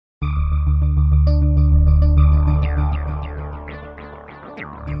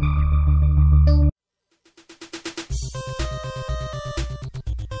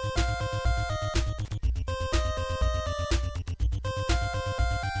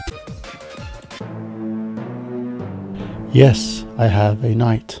Yes, I have a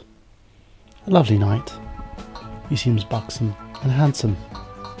knight. A lovely knight. He seems buxom and handsome.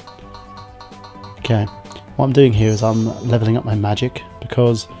 Okay, what I'm doing here is I'm leveling up my magic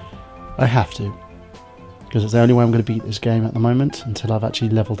because I have to. Because it's the only way I'm going to beat this game at the moment until I've actually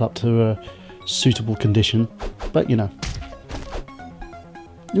leveled up to a suitable condition. But you know.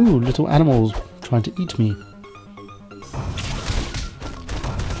 Ooh, little animals trying to eat me.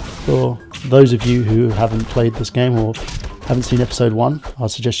 For those of you who haven't played this game or haven't seen episode 1, I'd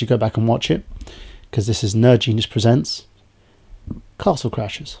suggest you go back and watch it, because this is NerdGenious Presents Castle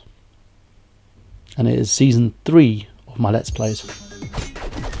Crashers, and it is season 3 of my Let's Plays.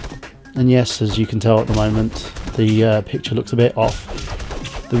 And yes, as you can tell at the moment, the picture looks a bit off.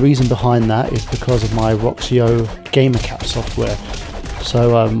 The reason behind that is because of my Roxio gamer cap software.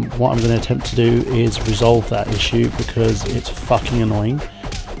 So what I'm going to attempt to do is resolve that issue, because it's fucking annoying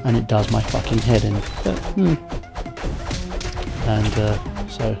and it does my fucking head in. But,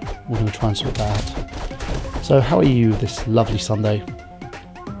 so we're going to try and sort that out. So how are you this lovely Sunday?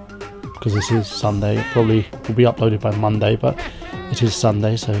 Because this is Sunday. It probably will be uploaded by Monday, but it is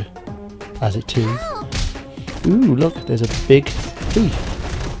Sunday, so as it is. Ooh, look, there's a big thief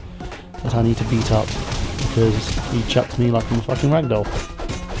that I need to beat up, because he chucked me like I'm a fucking ragdoll.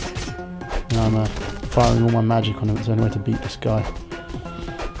 And I'm firing all my magic on him. It's the only way to beat this guy.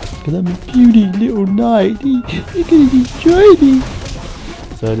 Because I'm a beauty little knight. You're going to destroy me.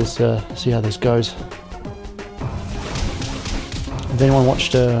 So let's see how this goes. Has anyone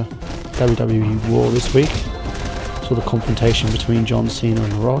watched WWE Raw this week? Saw the confrontation between John Cena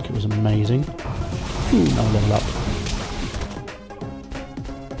and The Rock. It was amazing. Ooh, now level up.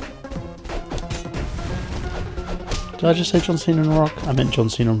 Did I just say John Cena and The Rock? I meant John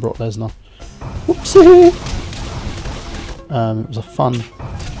Cena and Brock Lesnar. Whoopsie! It was a fun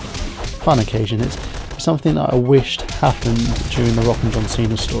occasion. It's something that I wished happened during the Rock and John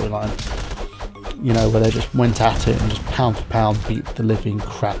Cena storyline. You know, where they just went at it and just pound for pound beat the living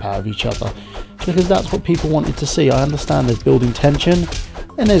crap out of each other. Because that's what people wanted to see. I understand there's building tension,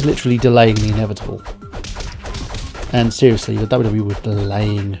 and there's literally delaying the inevitable. And seriously, the WWE was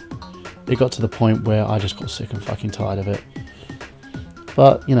delaying. It got to the point where I just got sick and fucking tired of it.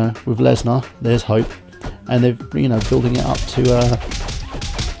 But, you know, with Lesnar, there's hope. And they've, you know, building it up to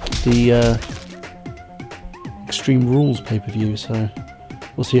the Extreme Rules pay-per-view, so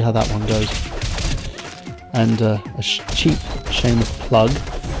we'll see how that one goes. And a cheap, shameless plug,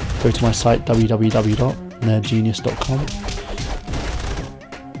 go to my site www.nerdgenious.com,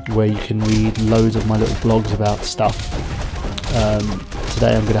 where you can read loads of my little blogs about stuff.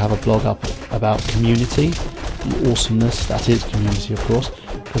 Today I'm going to have a blog up about Community, the awesomeness that is Community, of course,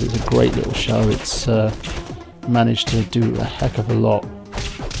 because it's a great little show. It's managed to do a heck of a lot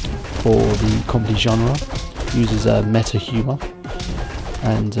for the comedy genre, uses meta humour,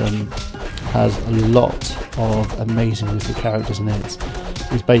 and has a lot of amazing little characters in it.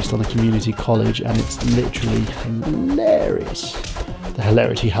 It's based on a community college, and it's literally hilarious. The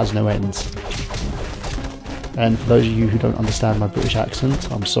hilarity has no end. And for those of you who don't understand my British accent,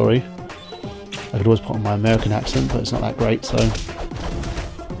 I'm sorry. I could always put on my American accent, but it's not that great, so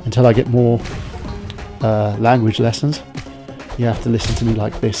until I get more language lessons, you have to listen to me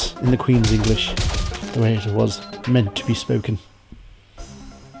like this, in the Queen's English, the way it was meant to be spoken.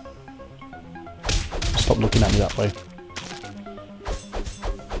 Stop looking at me that way.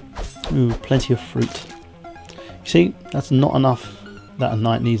 Ooh, plenty of fruit. You see, that's not enough that a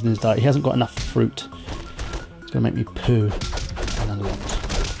knight needs in his diet. He hasn't got enough fruit. It's going to make me poo. And a lot.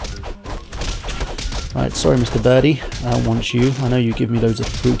 Right, sorry Mr. Birdie, I don't want you. I know you give me loads of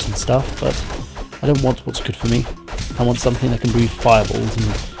fruit and stuff, but I don't want what's good for me. I want something that can breathe fireballs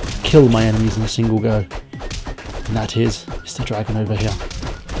and kill my enemies in a single go. And that is Mr. Dragon over here.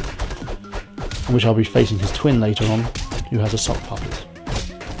 Which I'll be facing his twin later on, who has a sock puppet.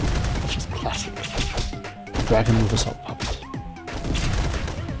 Which is classic. A dragon with a sock puppet.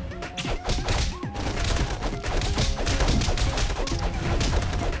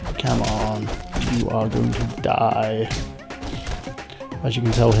 Come on, you are going to die. As you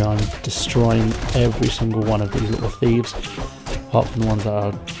can tell here, I'm destroying every single one of these little thieves, apart from the ones that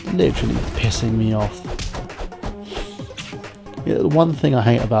are literally pissing me off. Yeah, the one thing I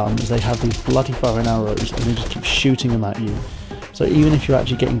hate about them is they have these bloody bow and arrows, and they just keep shooting them at you. So even if you're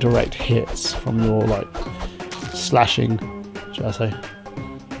actually getting direct hits from your, like, slashing, should I say,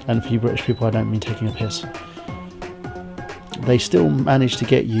 and for you British people, I don't mean taking a piss, they still manage to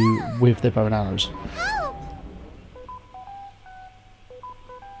get you with their bow and arrows.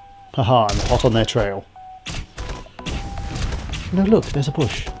 Haha, I'm hot on their trail. No, look, there's a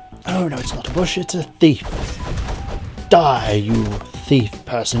bush. Oh no, it's not a bush, it's a thief. Die, you thief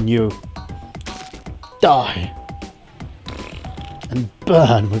person, you. Die. And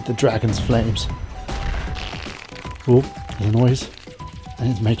burn with the dragon's flames. Oh, there's a noise.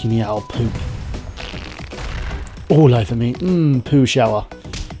 And it's making the owl poop. All over me. Poo shower.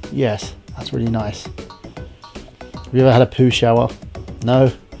 Yes, that's really nice. Have you ever had a poo shower?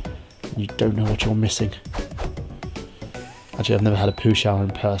 No? You don't know what you're missing. Actually, I've never had a poo shower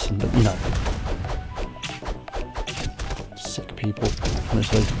in person, but you know. Sick people,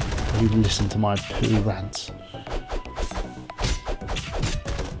 honestly, who listen to my poo rants.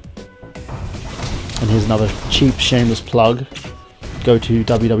 And here's another cheap, shameless plug. Go to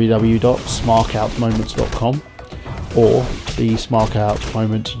www.smarkoutmoments.com or the Smarkout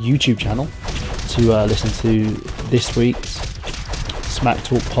Moment YouTube channel to listen to this week's Smack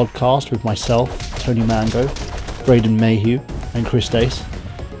Talk podcast with myself, Tony Mango, Braden Mayhew and Chris Dace,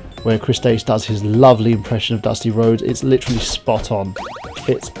 where Chris Dace does his lovely impression of Dusty Rhodes. It's literally spot on.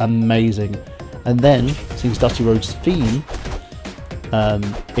 It's amazing. And then sings Dusty Rhodes' theme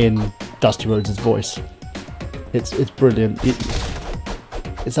in Dusty Rhodes' voice. It's brilliant.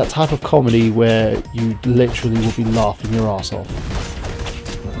 It's that type of comedy where you literally will be laughing your ass off.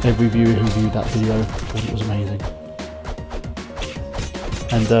 Every viewer who viewed that video thought it was amazing.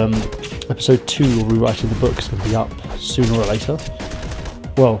 And episode 2 of Rewriting the Book is going to be up sooner or later.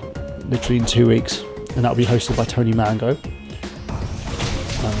 Well, literally in 2 weeks, and that'll be hosted by Tony Mango.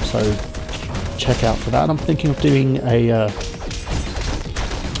 So check out for that. And I'm thinking of doing a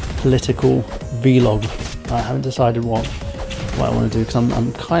political vlog. I haven't decided what I want to do, because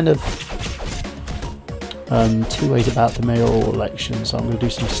I'm kind of two ways about the mayoral election, so I'm going to do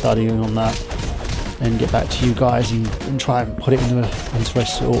some studying on that and get back to you guys and try and put it into a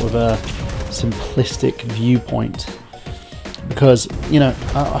sort of a simplistic viewpoint, because you know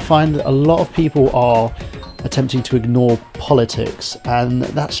I find that a lot of people are attempting to ignore politics, and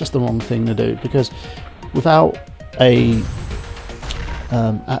that's just the wrong thing to do, because without a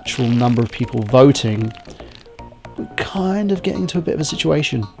actual number of people voting, we're kind of getting to a bit of a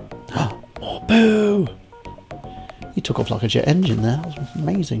situation. Oh, boo! He took off like a jet engine there. That was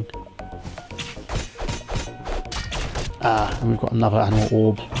amazing. And we've got another animal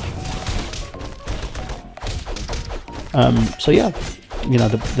orb. So yeah, you know,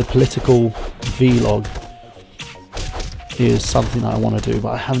 the political vlog is something that I want to do, but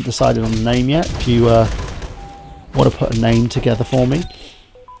I haven't decided on the name yet. If you want to put a name together for me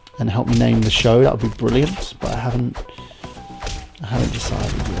and help me name the show, that would be brilliant. But I haven't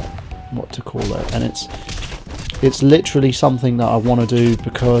decided yet what to call it, and it's literally something that I want to do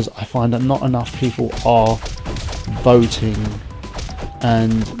because I find that not enough people are voting.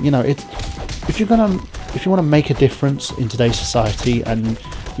 And you know, if you want to make a difference in today's society and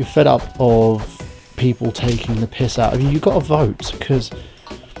you're fed up of people taking the piss out of you, you've got to vote, because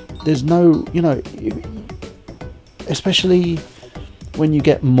there's no, you know, especially when you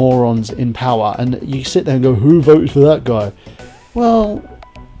get morons in power and you sit there and go, who voted for that guy? Well,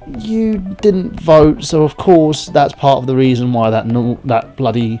 you didn't vote, so of course that's part of the reason why that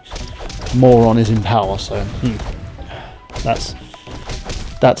bloody moron is in power. So that's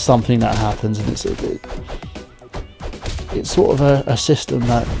something that happens, and it's sort of a system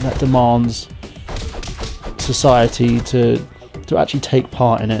that demands society to actually take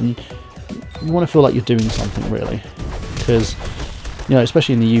part in it, and you want to feel like you're doing something, really, because you know,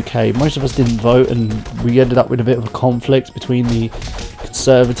 especially in the UK, most of us didn't vote, and we ended up with a bit of a conflict between the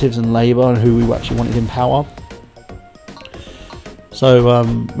Conservatives and Labour and who we actually wanted in power. So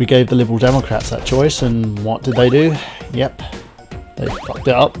we gave the Liberal Democrats that choice, and what did they do? Yep, they fucked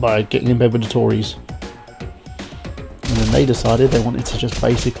it up by getting in bed with the Tories. And then they decided they wanted to just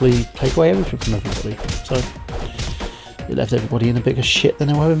basically take away everything from everybody. So it left everybody in a bigger shit than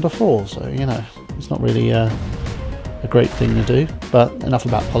they were in before. So, you know, it's not really a great thing to do. But enough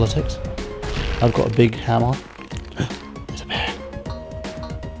about politics. I've got a big hammer. There's a bear.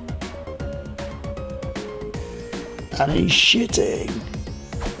 And he's shitting.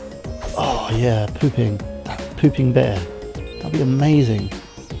 Oh yeah, pooping. That pooping bear. That'd be amazing.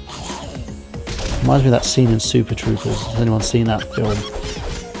 Reminds me of that scene in Super Troopers. Has anyone seen that film?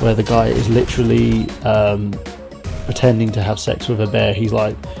 Where the guy is literally pretending to have sex with a bear. He's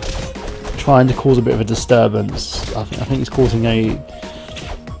like trying to cause a bit of a disturbance. I think he's causing a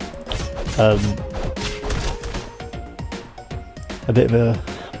bit of a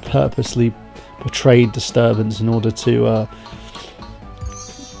purposely portrayed disturbance in order to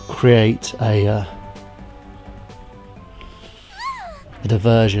create a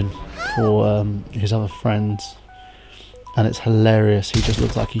diversion for his other friends, and it's hilarious. He just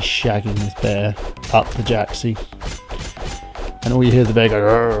looks like he's shagging this bear up the jacksie. and all you hear is the bear go.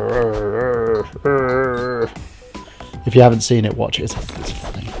 "Arr, arr, arr." If you haven't seen it, watch it. It's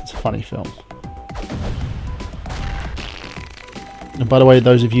funny. It's a funny film. And by the way,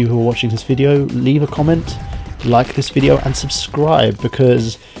 those of you who are watching this video, leave a comment, like this video, and subscribe,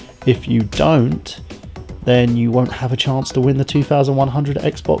 because if you don't, then you won't have a chance to win the 2,100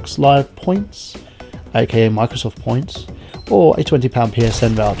 Xbox Live points, aka Microsoft points, or a £20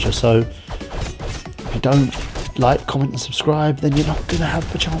 PSN voucher. So if you don't like, comment and subscribe, then you're not going to have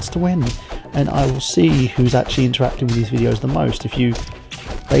the chance to win. And I will see who's actually interacting with these videos the most. If you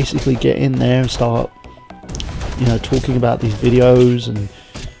basically get in there and start, you know, talking about these videos and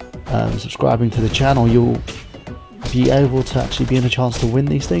subscribing to the channel, you'll be able to actually be in a chance to win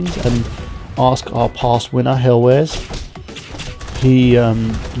these things. And ask our past winner, Hellwares. He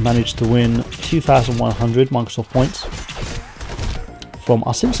managed to win 2,100 Microsoft points from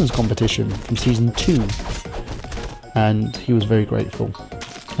our Simpsons competition from season 2, and he was very grateful,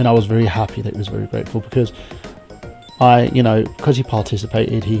 and I was very happy that he was very grateful, because because he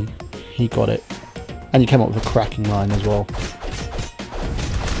participated, he got it, and he came up with a cracking line as well.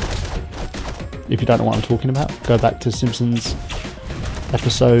 If you don't know what I'm talking about, go back to Simpsons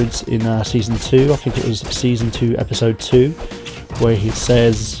episodes in season 2. I think it was season 2 episode 2, where he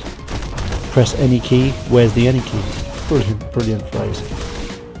says, "Press any key, where's the any key?" Brilliant phrase.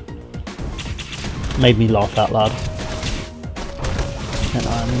 Made me laugh out loud. And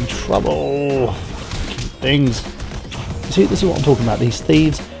I'm in trouble. Things. See, this is what I'm talking about. These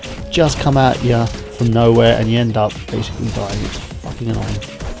thieves just come at you from nowhere, and you end up basically dying. It's fucking annoying.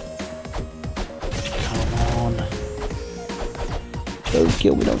 Don't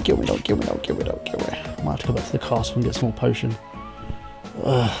kill me, don't kill me, don't kill me, don't kill me, don't kill me. I might have to go back to the castle and get some more potion.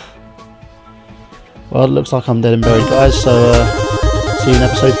 Ugh. Well, it looks like I'm dead and buried, guys, so see you in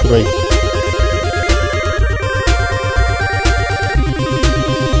episode 3.